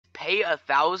pay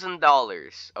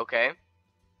 $1,000, okay,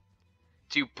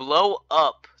 to blow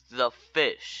up the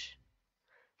fish,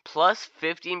 plus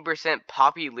 15%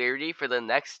 popularity for the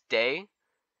next day.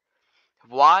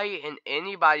 Why in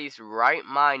anybody's right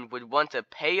mind would want to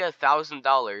pay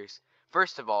 $1,000?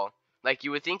 First of all, like,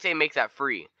 you would think they make that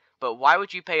free, but why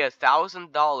would you pay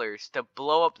 $1,000 to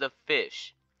blow up the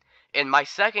fish? And my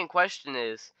second question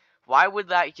is, why would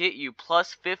that get you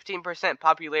plus 15%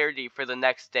 popularity for the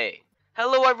next day?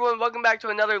 Hello everyone, welcome back to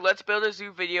another Let's Build a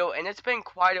Zoo video, and it's been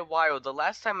quite a while. The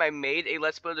last time I made a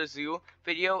Let's Build a Zoo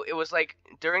video, it was like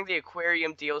during the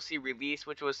Aquarium DLC release,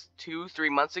 which was 2-3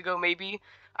 months ago maybe.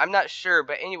 I'm not sure,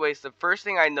 but anyways, the first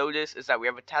thing I noticed is that we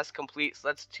have a task complete, so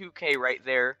that's 2K right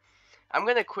there. I'm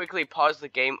gonna quickly pause the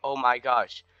game. Oh my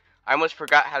gosh, I almost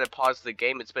forgot how to pause the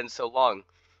game, it's been so long.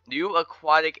 New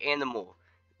aquatic animal.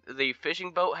 The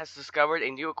fishing boat has discovered a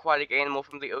new aquatic animal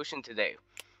from the ocean today.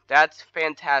 That's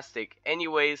fantastic.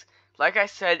 Anyways, like I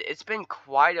said, it's been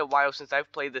quite a while since I've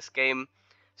played this game,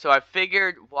 so I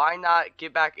figured why not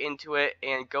get back into it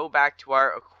and go back to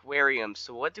our aquarium.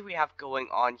 So what do we have going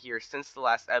on here since the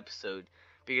last episode?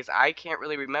 Because I can't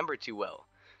really remember too well.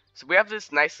 So we have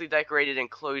this nicely decorated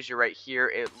enclosure right here.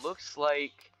 It looks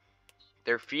like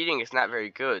their feeding is not very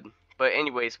good. But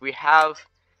anyways, we have,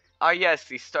 yes,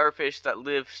 these starfish that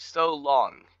live so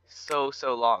long. So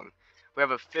long. We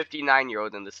have a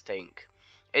 59-year-old in this tank.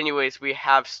 Anyways, we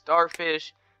have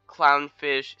starfish,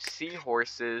 clownfish,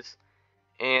 seahorses,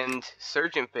 and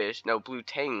surgeonfish. No, blue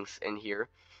tangs in here.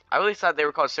 I really thought they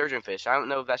were called surgeonfish. I don't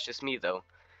know if that's just me, though.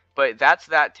 But that's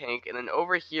that tank. And then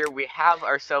over here, we have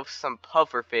ourselves some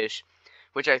pufferfish,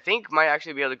 which I think might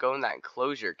actually be able to go in that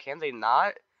enclosure. Can they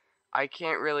not? I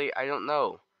don't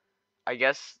know. I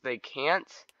guess they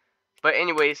can't. But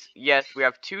anyways, yes, we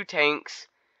have 2 tanks.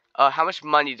 How much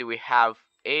money do we have?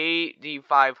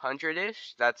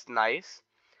 8,500-ish. That's nice.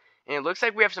 And it looks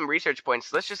like we have some research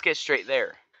points. Let's just get straight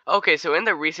there. Okay, so in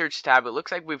the research tab, it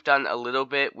looks like we've done a little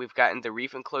bit. We've gotten the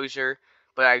reef enclosure,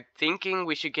 but I'm thinking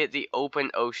we should get the open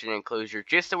ocean enclosure,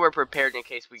 just so we're prepared in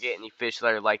case we get any fish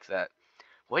that are like that.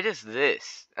 What is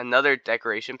this? Another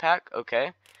decoration pack?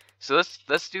 Okay. So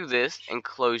let's do this.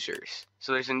 Enclosures.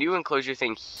 So there's a new enclosure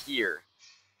thing here,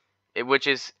 which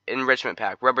is enrichment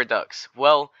pack. Rubber ducks.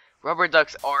 Well, rubber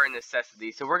ducks are a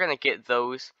necessity, so we're going to get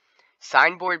those.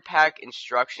 Signboard pack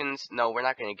instructions. No, we're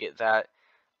not going to get that.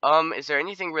 Is there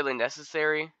anything really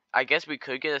necessary? I guess we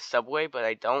could get a subway, but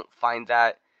I don't find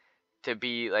that to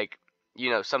be, like,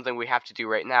 you know, something we have to do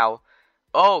right now.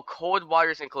 Oh, cold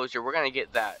waters enclosure. We're going to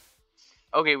get that.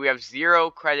 Okay, we have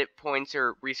 0 credit points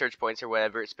or research points or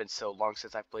whatever. It's been so long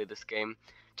since I've played this game.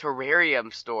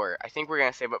 Terrarium store. I think we're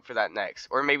going to save up for that next.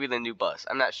 Or maybe the new bus.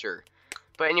 I'm not sure.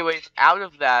 But anyways, out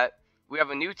of that, we have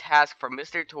a new task from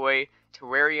Mr. Toy,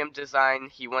 terrarium design.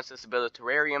 He wants us to build a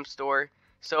terrarium store.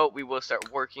 So we will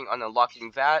start working on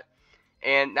unlocking that.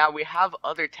 And now we have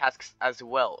other tasks as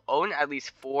well. Own at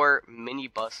least 4 mini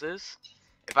buses.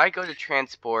 If I go to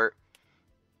transport.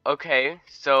 Okay,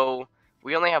 so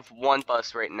we only have 1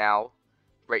 bus right now.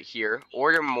 Right here.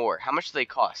 Order more. How much do they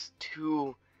cost?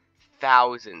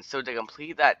 2,000. So to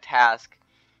complete that task,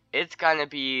 it's gonna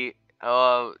be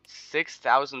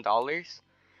 $6,000.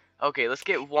 Okay, let's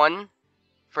get 1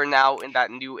 for now in that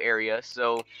new area.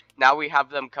 So now we have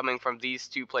them coming from these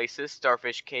 2 places,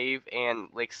 Starfish Cave and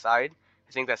Lakeside.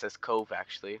 I think that says Cove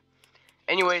actually.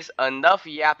 Anyways, enough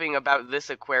yapping about this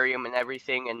aquarium and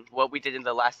everything and what we did in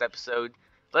the last episode.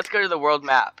 Let's go to the world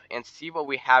map and see what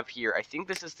we have here. I think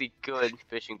this is the good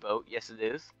fishing boat. Yes, it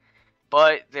is.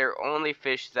 But they're only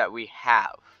fish that we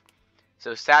have.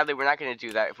 So sadly, we're not going to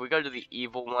do that. If we go to the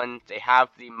evil one, they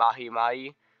have the Mahi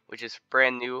Mahi, which is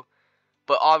brand new.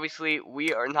 But obviously,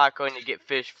 we are not going to get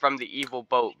fish from the evil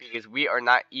boat because we are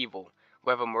not evil.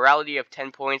 We have a morality of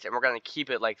 10 points and we're going to keep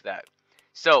it like that.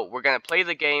 So, we're going to play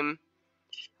the game,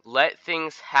 let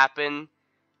things happen.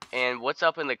 And what's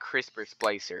up in the CRISPR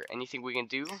splicer? Anything we can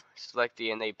do? Select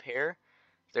DNA pair.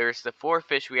 There's the 4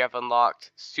 fish we have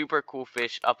unlocked. Super cool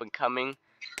fish up and coming.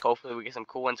 Hopefully we get some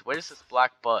cool ones. What is this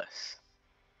black bus?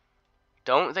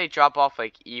 Don't they drop off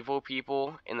like evil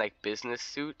people in like business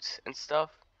suits and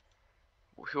stuff?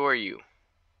 Who are you?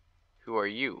 Who are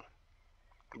you?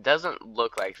 It doesn't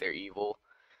look like they're evil.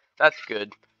 That's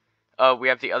good. We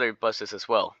have the other buses as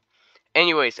well.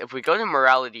 Anyways, if we go to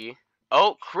morality.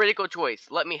 Oh, critical choice.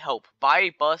 Let me help. Buy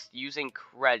a bus using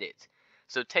credit.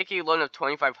 So take a loan of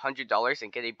 $2,500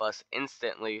 and get a bus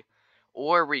instantly.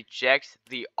 Or reject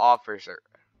the offer.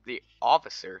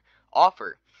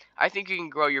 I think you can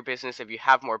grow your business if you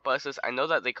have more buses. I know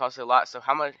that they cost a lot, so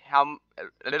how much,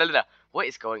 what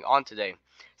is going on today?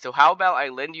 So how about I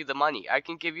lend you the money? I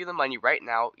can give you the money right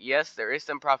now. Yes, there is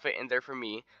some profit in there for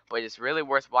me, but it's really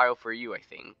worthwhile for you, I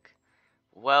think.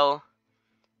 Well,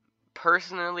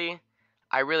 personally,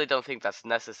 I really don't think that's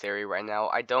necessary right now.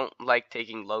 I don't like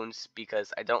taking loans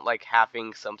because I don't like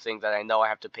having something that I know I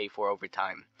have to pay for over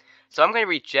time. So I'm going to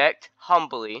reject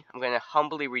humbly. I'm going to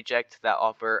humbly reject that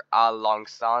offer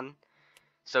alongside.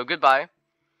 So goodbye.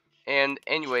 And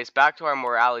anyways, back to our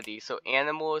morality. So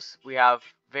animals, we have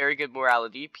very good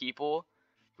morality. People,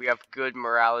 we have good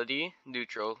morality.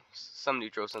 Neutral, some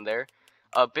neutrals in there.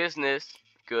 Business,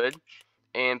 good.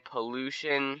 And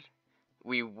pollution,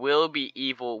 we will be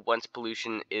evil once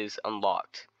pollution is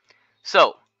unlocked.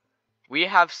 So, we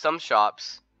have some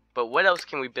shops, but what else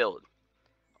can we build?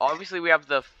 Obviously, we have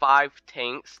the 5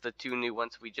 tanks, the 2 new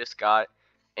ones we just got,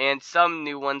 and some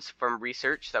new ones from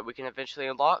research that we can eventually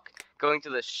unlock. Going to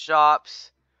the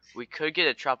shops, we could get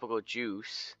a tropical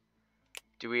juice.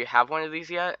 Do we have one of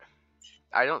these yet?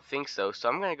 I don't think so, so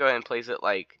I'm going to go ahead and place it,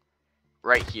 like,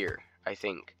 right here, I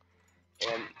think.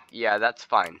 And, yeah, that's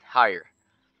fine. Higher.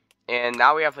 And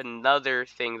now we have another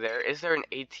thing there. Is there an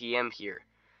ATM here?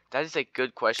 That is a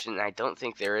good question, and I don't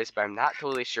think there is, but I'm not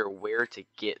totally sure where to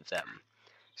get them.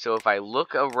 So if I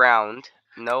look around,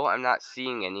 no, I'm not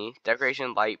seeing any.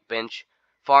 Decoration, light, bench,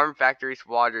 farm, factories,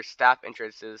 water, staff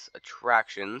entrances,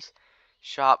 attractions,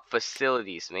 shop,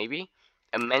 facilities, maybe?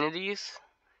 Amenities?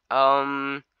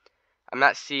 I'm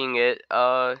not seeing it.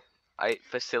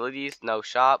 Facilities, no.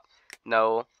 Shop,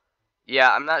 no.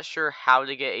 Yeah, I'm not sure how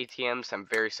to get ATMs. I'm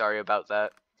very sorry about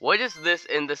that. What is this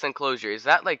in this enclosure? Is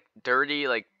that like dirty,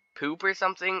 like poop or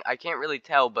something? I can't really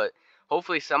tell, but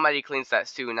hopefully somebody cleans that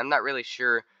soon. I'm not really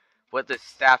sure what the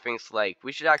staffing's like.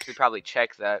 We should actually probably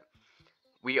check that.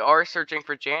 We are searching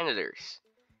for janitors,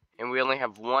 and we only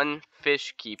have 1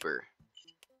 fish keeper.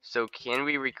 So can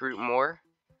we recruit more?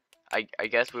 I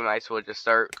guess we might as well just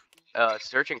start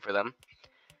searching for them.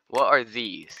 What are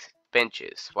these?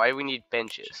 Benches. Why do we need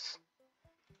benches?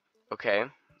 Okay,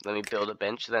 let me build a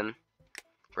bench then.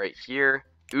 Right here.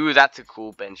 Ooh, that's a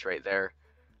cool bench right there.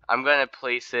 I'm gonna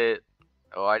place it.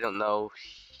 Oh, I don't know.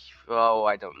 Oh,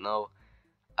 I don't know.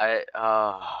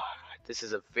 This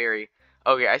is a very.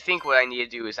 Okay, I think what I need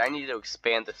to do is I need to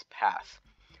expand this path.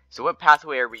 So what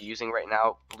pathway are we using right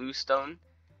now? Bluestone.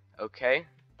 Okay.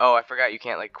 Oh, I forgot you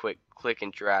can't like click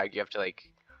and drag. You have to like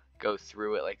go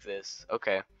through it like this.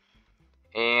 Okay.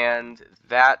 And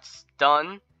that's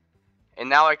done. And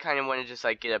now I kind of want to just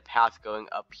like get a path going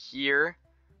up here.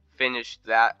 Finish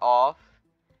that off.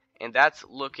 And that's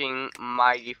looking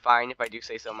mighty fine if I do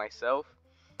say so myself.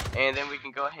 And then we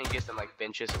can go ahead and get some like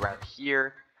benches around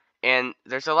here. And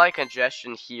there's a lot of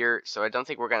congestion here, so I don't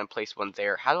think we're going to place one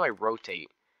there. How do I rotate?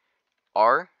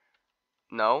 R?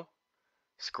 No.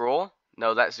 Scroll?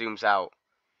 No, that zooms out.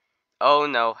 Oh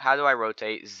no, how do I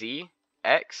rotate? Z?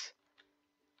 X?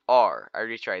 R. I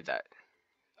already tried that.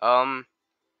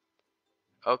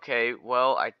 Okay,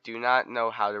 well, I do not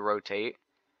know how to rotate.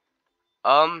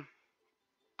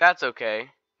 That's okay.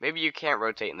 Maybe you can't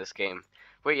rotate in this game.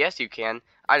 Wait, yes you can.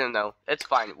 I don't know. It's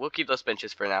fine. We'll keep those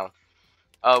benches for now.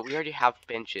 We already have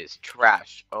benches.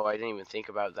 Trash. Oh, I didn't even think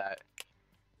about that.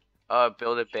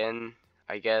 Build a bin,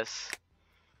 I guess.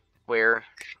 Where?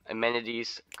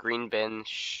 Amenities, green bin.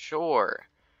 Sure.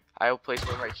 I'll place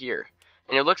one right here.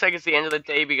 And it looks like it's the end of the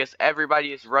day because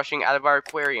everybody is rushing out of our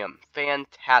aquarium.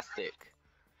 Fantastic.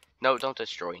 No, don't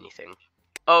destroy anything.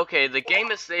 Okay, the game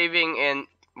is saving and...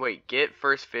 Wait, get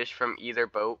first fish from either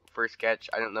boat. First catch.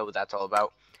 I don't know what that's all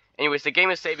about. Anyways, the game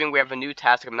is saving. We have a new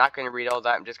task. I'm not going to read all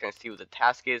that. I'm just going to see what the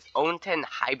task is. Own 10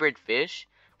 hybrid fish?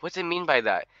 What's it mean by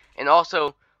that? And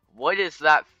also, what is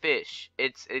that fish?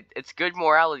 It's good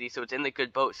morality, so it's in the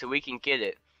good boat, so we can get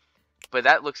it. But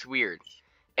that looks weird.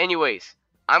 Anyways,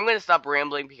 I'm going to stop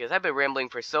rambling because I've been rambling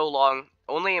for so long.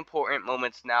 Only important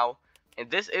moments now. And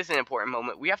this is an important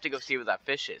moment. We have to go see what that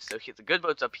fish is. So the good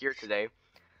boat's up here today.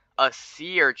 A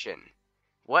sea urchin.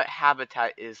 What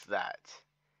habitat is that?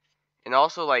 And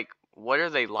also, like, what are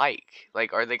they like?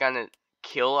 Like, are they gonna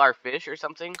kill our fish or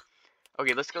something?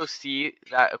 Okay, let's go see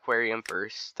that aquarium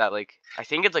first. That, like, I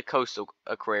think it's a coastal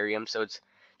aquarium, so it's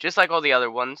just like all the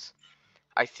other ones.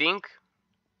 I think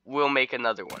we'll make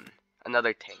another one.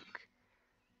 Another tank.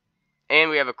 And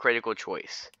we have a critical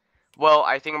choice. Well,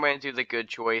 I think I'm going to do the good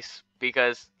choice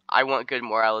because I want good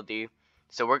morality.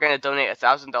 So we're going to donate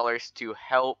 $1,000 to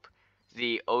help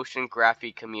the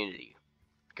oceanography community.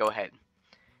 Go ahead.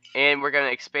 And we're going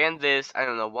to expand this, I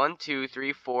don't know, 1, 2,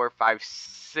 3, 4, 5,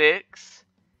 6.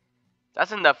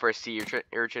 That's enough for a sea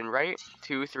urchin, right?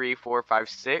 2, 3, 4, 5,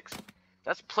 6.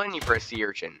 That's plenty for a sea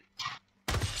urchin.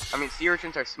 I mean, sea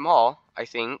urchins are small, I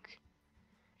think.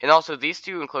 And also, these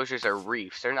two enclosures are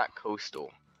reefs. They're not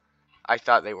coastal. I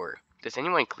thought they were. Does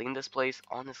anyone clean this place?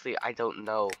 Honestly, I don't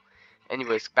know.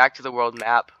 Anyways, back to the world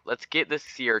map. Let's get this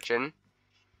sea urchin.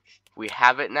 We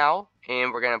have it now,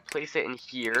 and we're going to place it in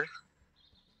here.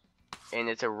 And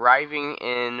it's arriving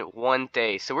in 1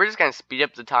 day. So we're just going to speed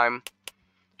up the time,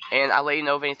 and I'll let you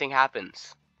know if anything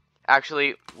happens.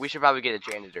 Actually, we should probably get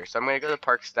a janitor. So I'm going to go to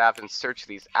park staff and search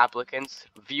these applicants,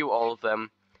 view all of them.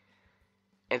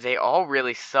 And they all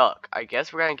really suck. I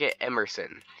guess we're going to get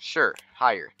Emerson. Sure,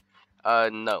 hire.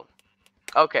 No.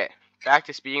 Okay, back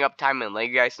to speeding up time and letting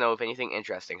you guys know if anything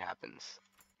interesting happens.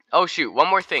 Oh shoot, one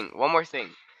more thing.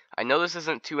 I know this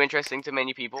isn't too interesting to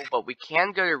many people, but we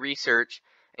can go to research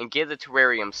and get the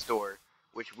terrarium store,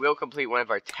 which will complete one of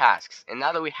our tasks. And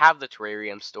now that we have the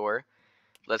terrarium store,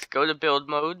 let's go to build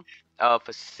mode,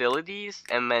 facilities,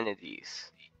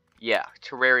 amenities. Yeah,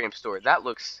 terrarium store. That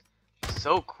looks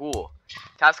so cool.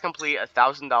 Task complete,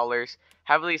 $1,000.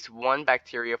 Have at least 1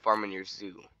 bacteria farm in your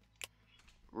zoo.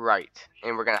 Right,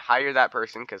 and we're gonna hire that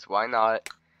person, because why not?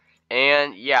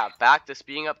 And yeah, back to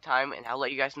speeding up time, and I'll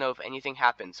let you guys know if anything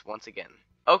happens once again.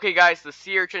 Okay guys, the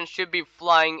sea urchin should be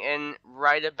flying in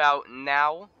right about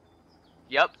now.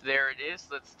 Yep, there it is.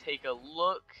 Let's take a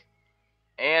look.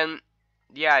 And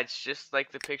yeah, it's just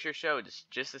like the picture showed. It's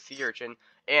just a sea urchin.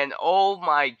 And oh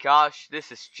my gosh, this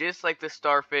is just like the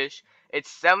starfish. It's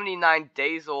 79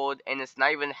 days old, and it's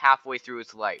not even halfway through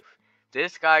its life.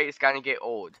 This guy is gonna get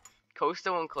old.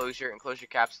 Coastal enclosure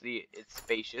capacity, it's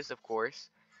spacious, of course.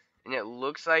 And it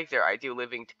looks like their ideal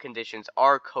living conditions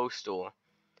are coastal.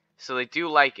 So they do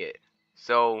like it.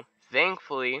 So,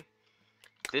 thankfully,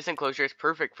 this enclosure is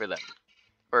perfect for them.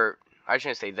 Or, I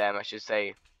shouldn't say them, I should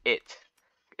say it.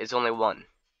 It's only one.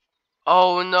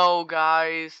 Oh no,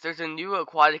 guys. There's a new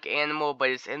aquatic animal, but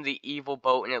it's in the evil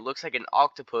boat, and it looks like an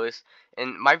octopus.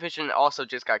 And my vision also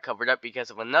just got covered up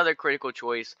because of another critical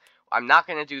choice. I'm not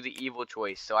going to do the evil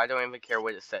choice, so I don't even care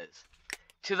what it says.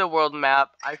 To the world map,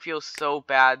 I feel so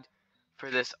bad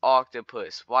for this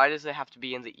octopus. Why does it have to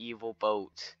be in the evil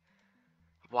boat?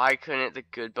 Why couldn't the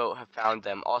good boat have found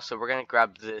them? Also, we're going to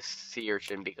grab this sea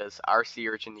urchin because our sea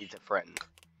urchin needs a friend.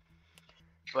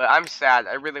 But I'm sad.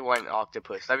 I really want an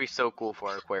octopus. That'd be so cool for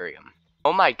our aquarium.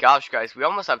 Oh my gosh, guys. We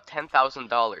almost have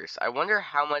 $10,000. I wonder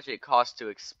how much it costs to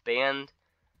expand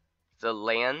the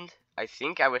land. I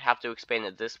think I would have to expand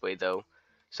it this way, though.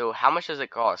 So, how much does it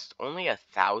cost? Only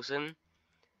 1,000?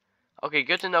 Okay,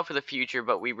 good to know for the future,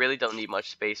 but we really don't need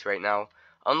much space right now.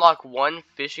 Unlock 1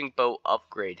 fishing boat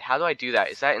upgrade. How do I do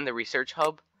that? Is that in the research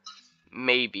hub?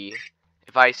 Maybe.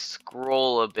 If I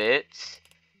scroll a bit.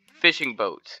 Fishing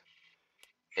boat.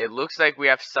 It looks like we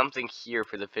have something here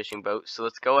for the fishing boat. So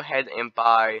let's go ahead and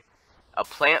buy a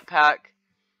plant pack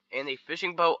and a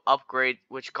fishing boat upgrade,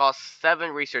 which costs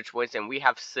 7 research points, and we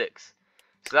have 6.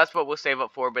 So that's what we'll save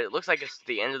up for, but it looks like it's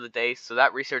the end of the day, so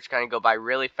that research kind of go by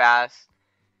really fast.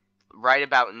 Right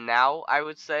about now, I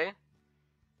would say.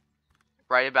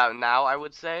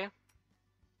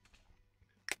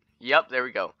 Yep, there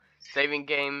we go. Saving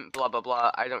game, blah, blah,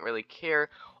 blah. I don't really care.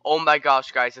 Oh my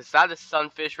gosh, guys. Is that a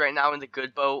sunfish right now in the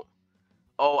good boat?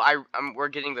 Oh, we're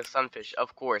getting the sunfish,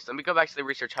 of course. Let me go back to the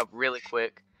research hub really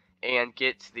quick and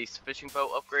get this fishing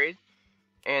boat upgrade.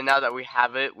 And now that we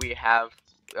have it, we have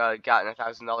gotten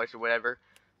 $1,000 or whatever.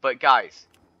 But guys,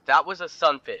 that was a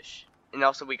sunfish. And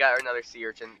also we got another sea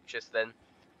urchin just then.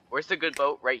 Where's the good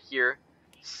boat? Right here.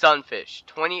 Sunfish.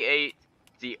 28.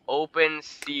 The open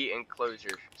sea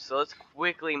enclosure. So let's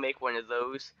quickly make one of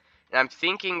those. And I'm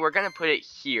thinking we're going to put it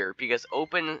here. Because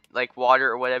open, like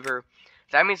water or whatever,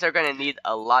 that means they're going to need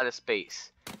a lot of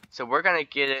space. So we're going to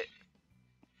get it.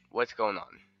 What's going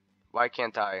on? Why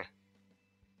can't I?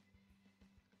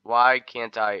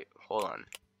 Hold on.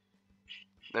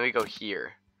 Let me go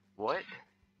here. What?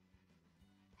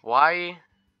 Why?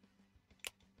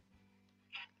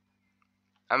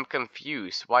 I'm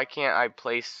confused. Why can't I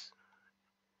place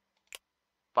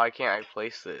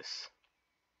this?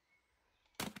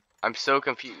 I'm so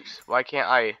confused. Why can't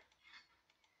I?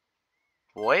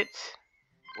 What?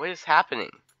 What is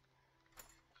happening?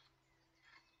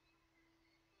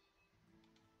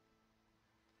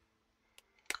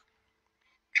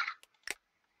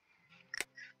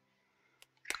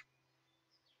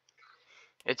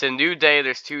 It's a new day.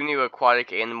 There's 2 new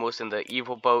aquatic animals in the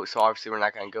evil boat, so obviously we're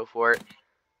not going to go for it.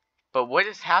 But what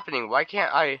is happening? Why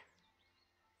can't I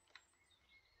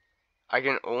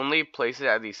can only place it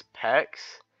at these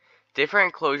pecks? Different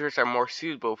enclosures are more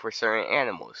suitable for certain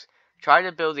animals. Try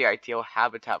to build the ideal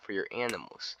habitat for your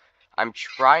animals. I'm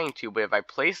trying to, but if I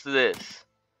place this,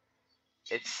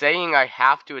 it's saying I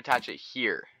have to attach it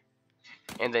here.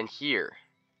 And then here.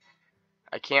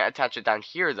 I can't attach it down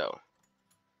here though.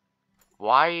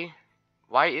 Why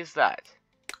is that?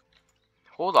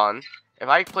 Hold on. If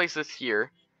I place this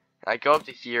here, I go up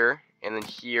to here, and then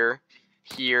here,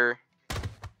 here.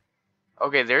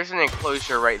 Okay, there's an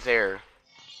enclosure right there.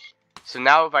 So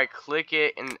now if I click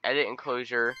it and edit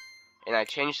enclosure, and I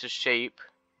change the shape,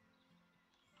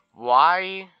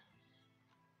 why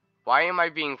am I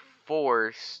being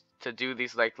forced to do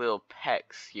these like little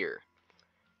pecks here?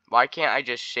 Why can't I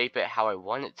just shape it how I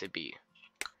want it to be?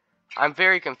 I'm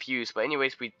very confused, but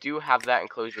anyways, we do have that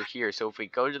enclosure here, so if we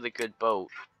go to the good boat...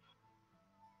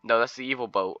 No, that's the evil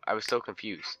boat. I was so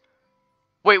confused.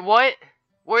 Wait, what?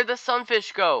 Where'd the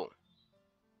sunfish go?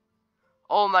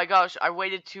 Oh my gosh, I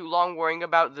waited too long worrying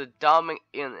about the dumb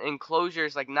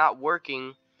enclosures like not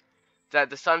working, that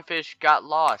the sunfish got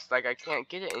lost. Like I can't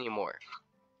get it anymore.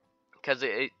 Because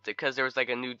there was like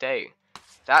a new day.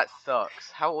 That sucks.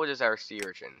 How old is our sea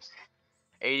urchins?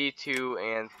 82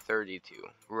 and 32.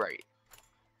 Right.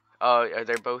 Are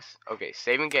they both... Okay,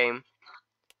 saving game.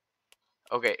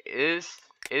 Okay, is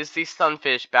the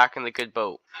sunfish back in the good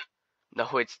boat? No,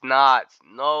 it's not.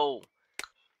 No.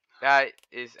 That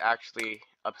is actually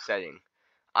upsetting.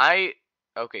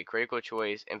 Okay, critical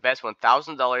choice. Invest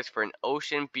 $1,000 for an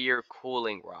ocean beer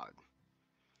cooling rod.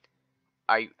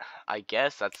 I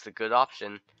guess that's the good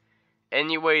option.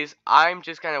 Anyways, I'm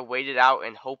just gonna wait it out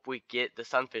and hope we get the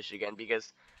sunfish again,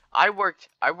 because I worked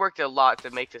a lot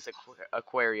to make this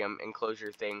aquarium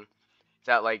enclosure thing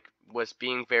that like was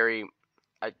being very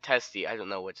testy. I don't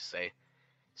know what to say.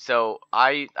 So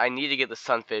I need to get the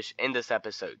sunfish in this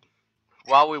episode.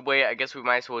 While we wait, I guess we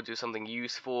might as well do something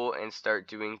useful and start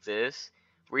doing this.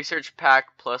 Research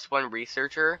pack +1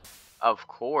 researcher, of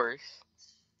course.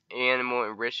 Animal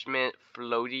enrichment,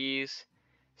 floaties,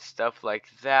 stuff like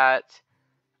that.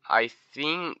 I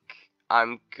think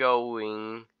I'm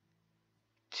going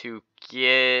to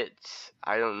get,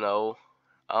 I don't know,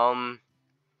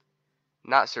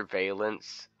 not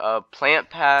surveillance, plant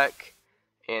pack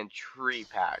and tree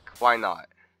pack. Why not?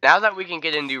 Now that we can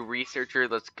get a new researcher,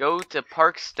 let's go to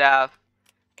park staff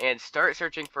and start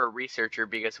searching for a researcher,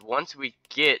 because once we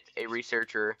get a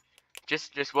researcher,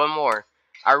 just one more,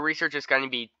 our research is going to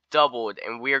be doubled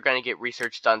and we are going to get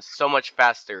research done so much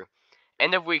faster.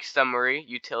 End of week summary.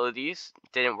 Utilities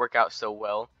didn't work out so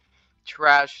well.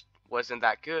 Trash wasn't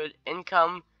that good.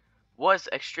 Income was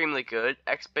extremely good.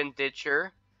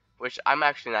 Expenditure, which I'm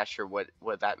actually not sure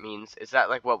what that means. Is that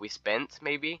like what we spent,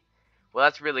 maybe? Well,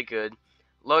 that's really good.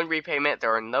 Loan repayment,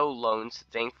 there are no loans,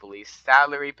 thankfully.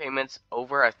 Salary payments,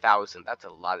 over 1,000. That's a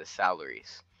lot of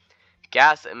salaries.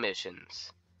 Gas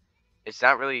emissions. It's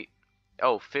not really...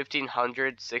 Oh,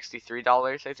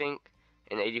 $1,563, I think.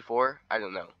 And 84? I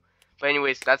don't know. But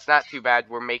anyways, that's not too bad.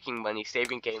 We're making money.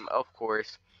 Saving game, of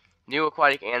course. New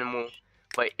aquatic animal.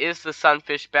 But is the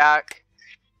sunfish back?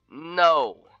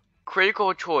 No.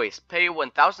 Critical choice. Pay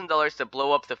 $1,000 to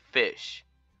blow up the fish.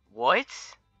 What?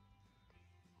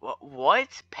 What?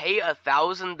 Pay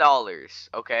 $1,000,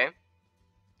 okay?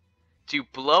 To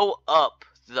blow up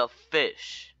the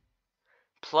fish.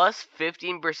 Plus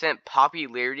 15%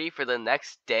 popularity for the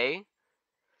next day?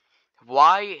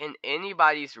 Why in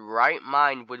anybody's right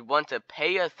mind would want to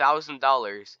pay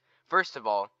 $1,000? First of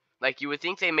all, like you would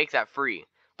think they make that free,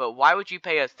 but why would you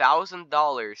pay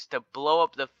 $1,000 to blow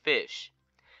up the fish?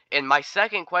 And my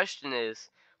second question is,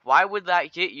 why would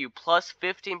that get you plus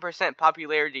 15%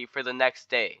 popularity for the next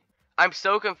day? I'm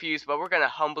so confused, but we're gonna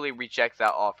humbly reject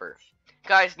that offer.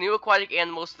 Guys, new aquatic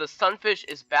animals, the sunfish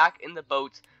is back in the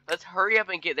boats. Let's hurry up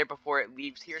and get there before it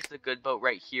leaves. Here's the good boat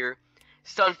right here.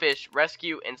 Sunfish,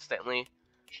 rescue instantly.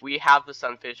 We have the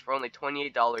sunfish for only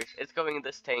 $28. It's going in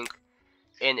this tank,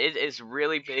 and it is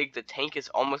really big. The tank is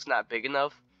almost not big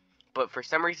enough, but for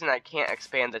some reason I can't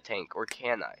expand the tank, or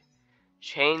can I?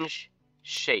 Change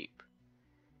shape.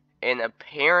 And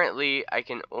apparently I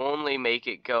can only make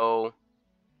it go...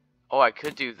 Oh, I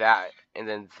could do that, and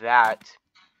then that,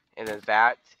 and then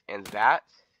that, and that,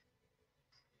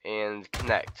 and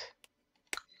connect.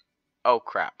 Oh,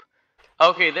 crap.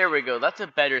 Okay, there we go. That's a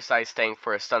better size tank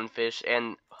for a sunfish,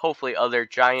 and hopefully other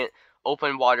giant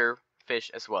open water fish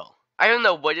as well. I don't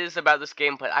know what it is about this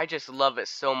game, but I just love it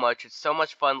so much. It's so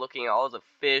much fun looking at all the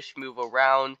fish move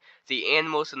around, the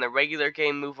animals in the regular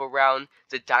game move around,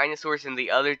 the dinosaurs in the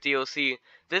other DLC.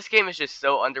 This game is just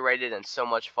so underrated and so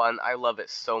much fun. I love it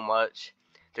so much.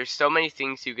 There's so many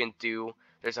things you can do.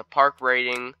 There's a park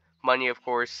rating, money of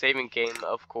course, saving game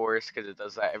of course, because it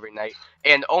does that every night.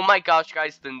 And oh my gosh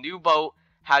guys, the new boat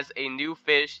has a new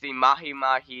fish, the mahi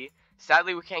mahi.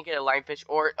 Sadly we can't get a lionfish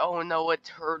or, oh no, a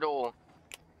turtle.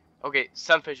 Okay,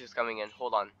 sunfish is coming in.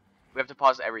 Hold on. We have to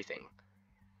pause everything.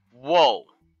 Whoa.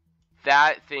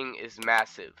 That thing is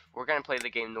massive. We're gonna play the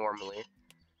game normally.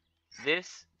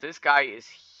 This guy is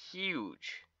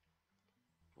huge.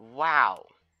 Wow.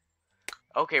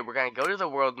 Okay, we're gonna go to the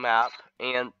world map,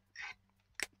 and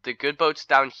the good boat's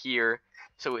down here.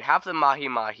 So we have the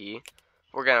mahi-mahi.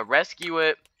 We're gonna rescue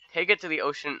it, take it to the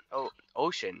ocean,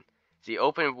 the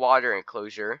open water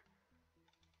enclosure,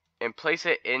 and place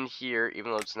it in here,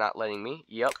 even though it's not letting me.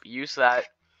 Yep, use that.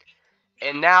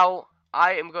 And now,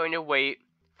 I am going to wait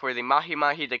for the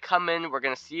mahi-mahi to come in. We're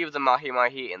gonna see if the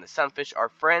mahi-mahi and the sunfish are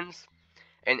friends.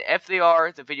 And if they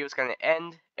are, the video is going to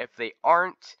end. If they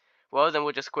aren't, well, then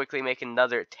we'll just quickly make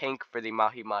another tank for the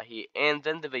mahi-mahi, and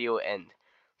then the video will end.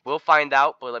 We'll find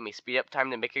out, but let me speed up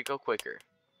time to make it go quicker.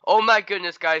 Oh my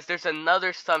goodness, guys, there's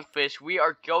another sunfish. We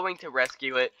are going to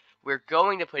rescue it. We're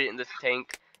going to put it in this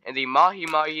tank, and the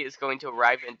mahi-mahi is going to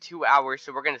arrive in 2 hours,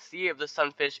 so we're going to see if the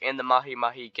sunfish and the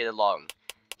mahi-mahi get along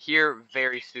here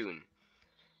very soon.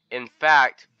 In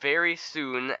fact, very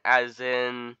soon, as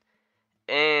in...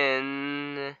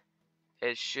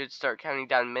 it should start counting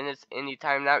down minutes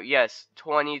anytime now. Yes,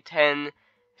 20, 10,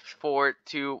 4,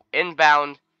 2,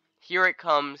 inbound. Here it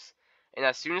comes. And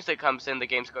as soon as it comes in, the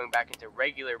game's going back into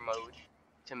regular mode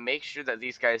to make sure that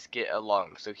these guys get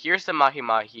along. So here's the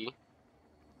mahi-mahi.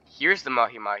 Here's the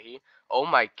mahi-mahi. Oh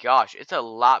my gosh, it's a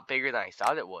lot bigger than I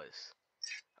thought it was.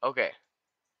 Okay.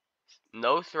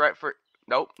 No threat for...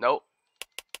 Nope, nope.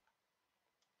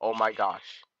 Oh my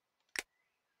gosh.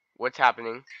 What's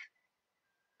happening?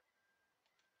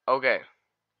 Okay.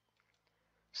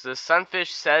 So the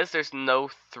sunfish says there's no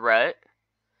threat,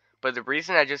 but the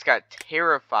reason I just got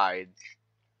terrified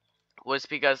was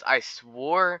because I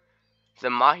swore the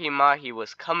mahi-mahi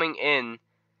was coming in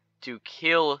to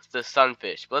kill the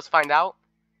sunfish. But let's find out.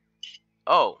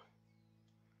 Oh.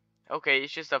 Okay,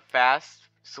 it's just a fast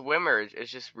swimmer.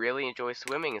 It's just really enjoys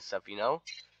swimming and stuff, you know?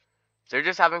 They're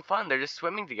just having fun. They're just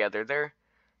swimming together. They're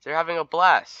having a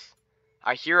blast.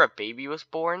 I hear a baby was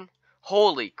born.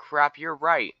 Holy crap, you're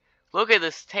right. Look at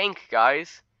this tank,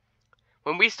 guys.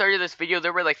 When we started this video,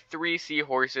 there were like 3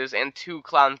 seahorses and 2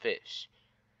 clownfish.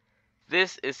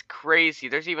 This is crazy.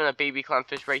 There's even a baby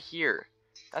clownfish right here.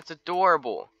 That's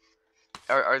adorable.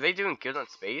 Are they doing good on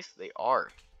space? They are.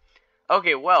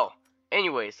 Okay, well,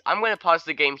 anyways, I'm going to pause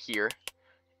the game here.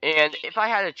 And if I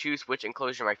had to choose which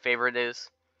enclosure my favorite is,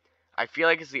 I feel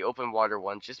like it's the open water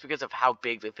one, just because of how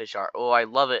big the fish are. Oh, I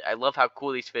love it. I love how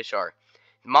cool these fish are.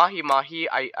 Mahi-mahi,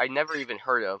 I never even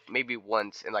heard of. Maybe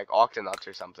once in like Octonauts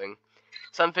or something.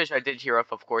 Sunfish I did hear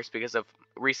of course, because of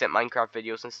recent Minecraft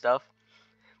videos and stuff.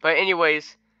 But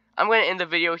anyways, I'm going to end the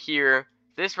video here.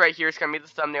 This right here is going to be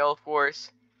the thumbnail, of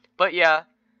course. But yeah,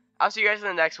 I'll see you guys in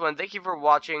the next one. Thank you for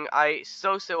watching. I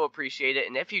so appreciate it.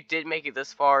 And if you did make it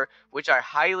this far, which I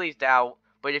highly doubt,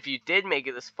 but if you did make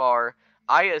it this far,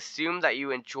 I assume that you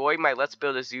enjoy my Let's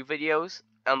Build a Zoo videos.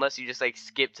 Unless you just like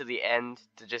skip to the end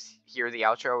to just hear the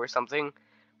outro or something.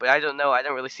 But I don't know. I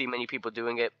don't really see many people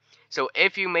doing it. So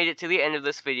if you made it to the end of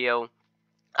this video,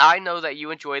 I know that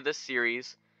you enjoyed this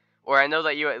series. Or I know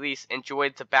that you at least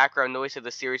enjoyed the background noise of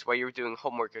the series while you were doing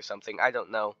homework or something. I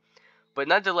don't know. But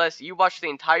nonetheless, you watched the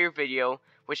entire video,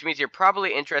 which means you're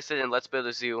probably interested in Let's Build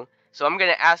a Zoo. So I'm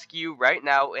going to ask you right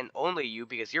now, and only you,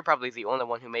 because you're probably the only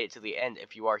one who made it to the end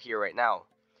if you are here right now.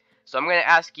 So I'm going to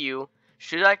ask you,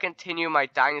 should I continue my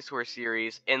dinosaur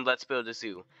series in Let's Build a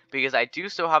Zoo? Because I do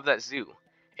still have that zoo.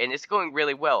 And it's going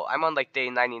really well. I'm on like day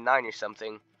 99 or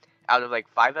something. Out of like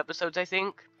 5 episodes, I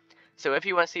think. So if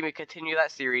you want to see me continue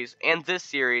that series and this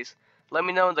series, let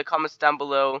me know in the comments down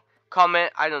below.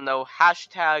 Comment, I don't know,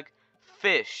 hashtag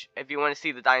fish if you want to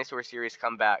see the dinosaur series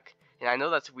come back. And I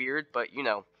know that's weird, but you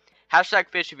know. Hashtag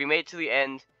fish if you made it to the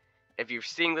end. If you're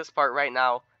seeing this part right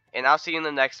now. And I'll see you in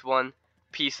the next one.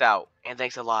 Peace out. And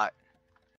thanks a lot.